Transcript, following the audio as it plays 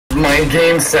My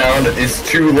game sound is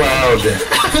too loud.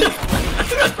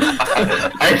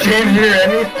 I can't hear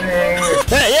anything.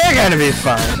 You're gonna be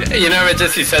fine. You know, it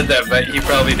just he said that, but he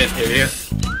probably didn't hear you.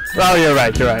 Oh, you're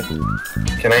right, you're right.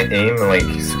 Can I aim and like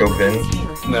scope in?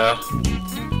 No.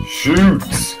 Shoot!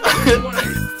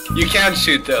 You can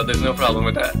shoot though, there's no problem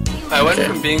with that. I went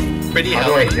from being pretty How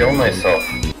do I heal myself?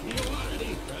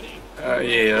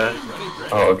 Yeah.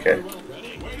 Oh, okay.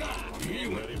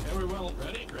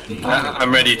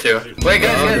 I'm ready to. Wait,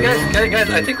 guys,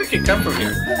 I think we can come from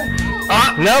here.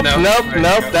 Ah! Nope, no. nope, Right,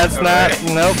 nope, no. that's not,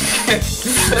 nope.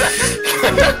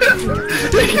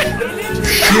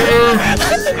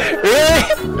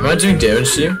 Really? Am I doing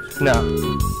damage to you? No.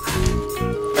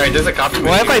 Alright, there's a cop.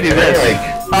 What if I do this?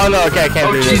 Oh no, okay, I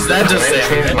can't do Oh this. jeez, that just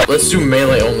saved me. Let's do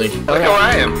melee only. Look how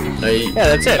I am. Yeah,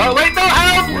 that's it. Oh wait, no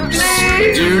help!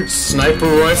 Dude, sniper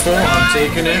rifle, I'm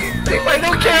taking it. I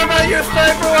don't care about your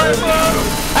sniper rifle!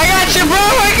 I got you, bro!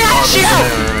 I got you!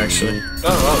 Actually.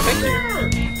 Oh, thank you.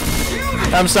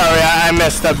 I'm sorry, I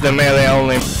messed up the melee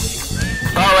only.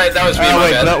 Oh wait, that was me, my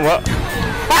wait, bad. no, what?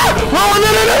 Ah! Oh,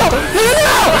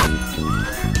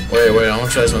 no! Wait, I wanna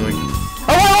try something.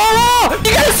 Oh, whoa!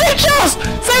 You gotta save Charles!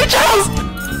 Save Charles!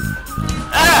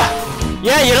 Ah!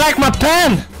 Yeah, you like my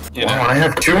pen? You know. Wow, I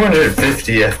have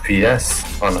 250 FPS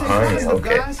on high.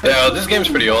 Okay. Yeah, this game's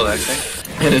pretty old actually.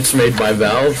 And it's made by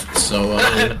Valve, so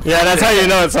Yeah, that's how you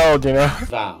know it's old, you know?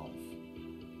 Valve.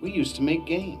 We used to make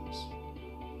games.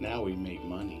 Now we make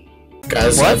money.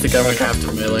 guys, What? I think I'm gonna have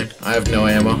to melee. I have no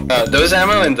ammo. Those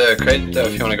ammo in the crate,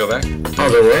 if you wanna go back. Oh,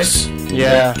 there was?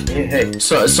 Yeah. Hey,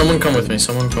 So, someone come with me,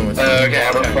 someone come with me. Okay,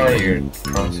 how okay. far are you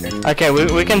crossing? Okay,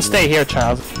 we can stay here,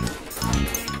 Charles.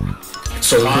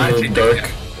 So, we can move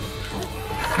dark.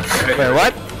 Wait,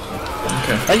 what?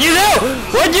 Okay. What'd you do?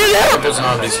 What'd you do? There's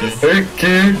zombies here.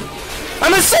 Okay.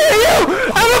 I'm a you!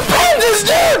 I'm a this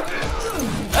dude!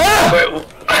 Ah! Wait,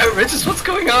 Regis, what's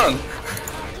going on?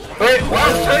 Wait, why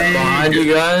is Behind you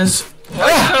guys.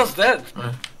 Charles dead?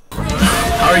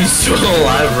 How are you still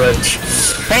alive, Reg?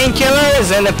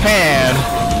 Painkillers in the pan.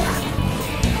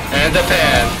 And the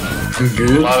pan. I'm A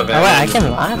good. lot of Oh, wait, I ammo.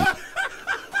 can laugh?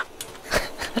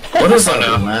 What is that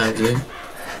laugh, dude?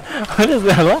 What is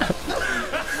that laugh?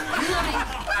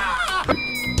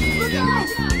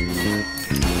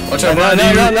 Watch out, No.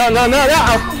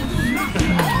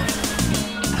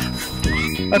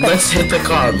 Okay. Let's hit the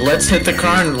car. Let's hit the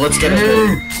car and let's get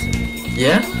it.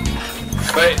 Yeah?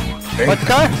 Wait, What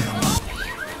car?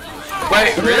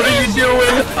 wait, What really? are you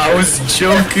doing? I was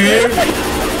joking.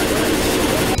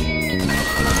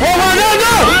 Oh, no!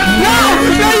 No,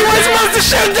 you weren't supposed to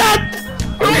shoot that!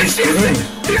 What are you doing?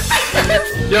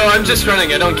 Yo, I'm just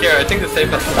running, I don't care. I think the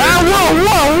safest. Ah, whoa!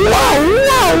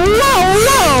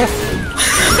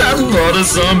 I'm not a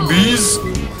zombies.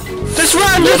 Just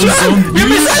run! You're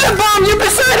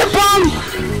beside a bomb!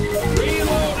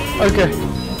 Okay.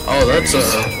 Oh, that's a...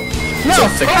 No! It's a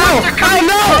thick- No!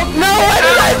 Why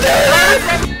did I do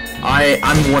that?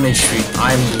 I'm 1 HP.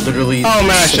 I'm literally... Oh,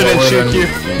 man, I shouldn't slower shoot than you.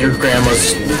 Your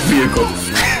grandma's vehicle.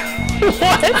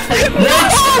 What?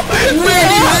 Where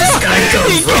did this guy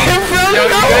come from? Yo, you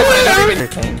guys don't even...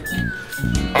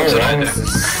 Oh, that was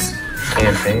this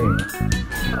campaign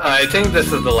I think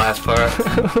this is the last part.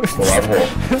 level.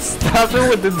 Stop it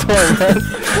with the door, man.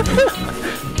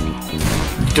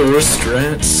 Door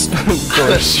strats.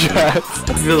 Door shots.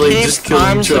 I feel like just Keep killing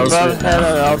arms Charles above right head now.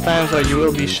 at all times or you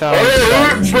will be shot.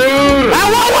 Food!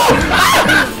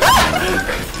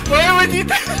 Why would you do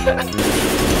that?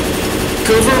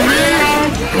 Cover me!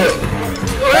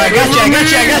 I got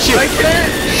you!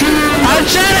 I'm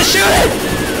trying to shoot it!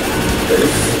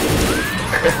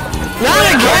 Not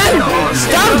again!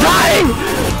 Stop dying!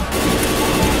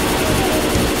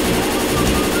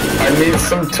 I need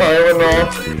some Tylenol.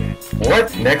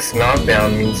 What? Next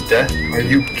knockdown means death? Are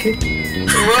you kidding?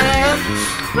 What?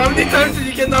 How many times did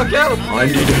you get knocked out? I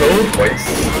need help. Twice.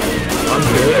 I'm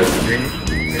good.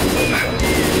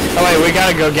 Oh wait, we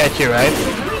gotta go get you, right?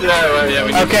 Yeah,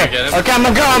 we need to Okay, get him. I'm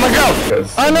gonna go!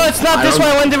 Oh no, it's not this way,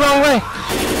 I went the wrong way!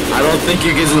 I don't think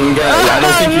you guys can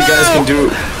do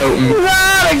it.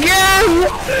 Not again!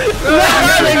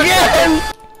 Not again!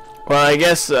 Well, I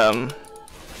guess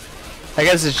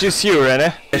it's just you,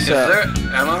 Renee. Is there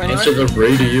ammo Answer anywhere? the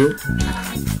radio.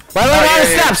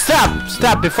 Wait,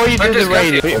 stop, before you do I the just got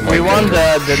radio. you. We want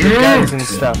the guns and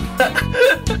stuff.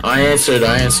 I answered.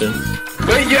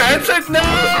 Wait, you answered? No!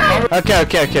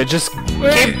 Okay, just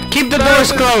keep the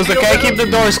doors closed, okay? Keep the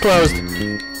doors closed.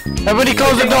 Everybody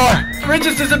close the door!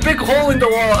 Regis, there's a big hole in the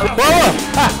wall. Whoa!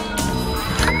 Ah.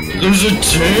 There's a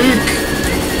tank.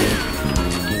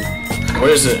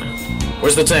 Where is it?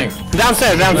 Where's the tank?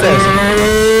 Downstairs! No!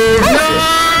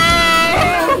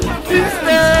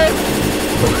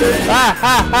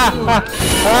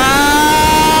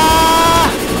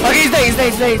 Okay, he's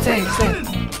dead.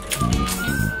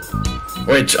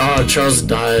 Wait, Charles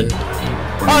died.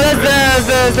 Oh,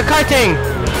 that's the car thing.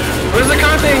 Where's the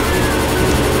car thing?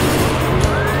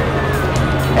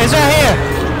 It's right here.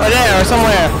 Or there, or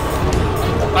somewhere.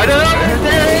 I don't know.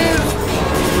 There it is.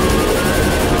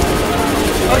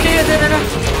 Okay, yeah, there.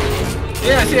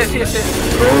 Yeah, I see it.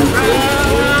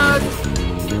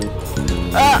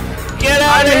 Run! Get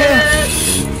out of here.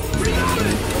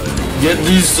 Get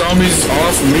these zombies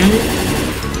off me.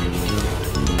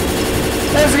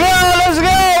 Let's go.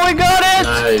 We got it.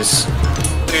 Nice.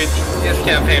 Dude, this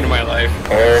campaign of my life.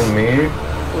 All me?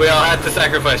 We all had to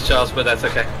sacrifice Charles, but that's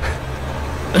okay.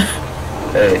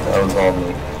 Hey, that was all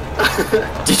me.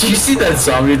 Did you see that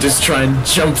zombie just try and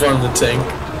jump on the tank?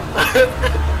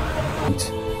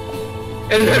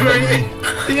 And then we're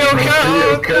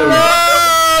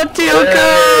Tio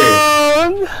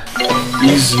Cone.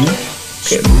 Easy.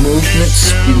 Get movement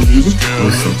speed.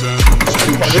 Listen.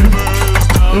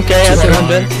 Okay, that's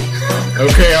 100.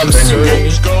 Okay, I'm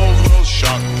sorry.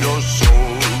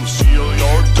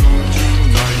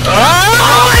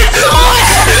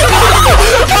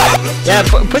 Yeah,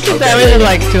 put your damage at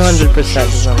like 200% or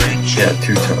something. Yeah,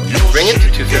 2 times. Bring it to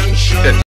 250.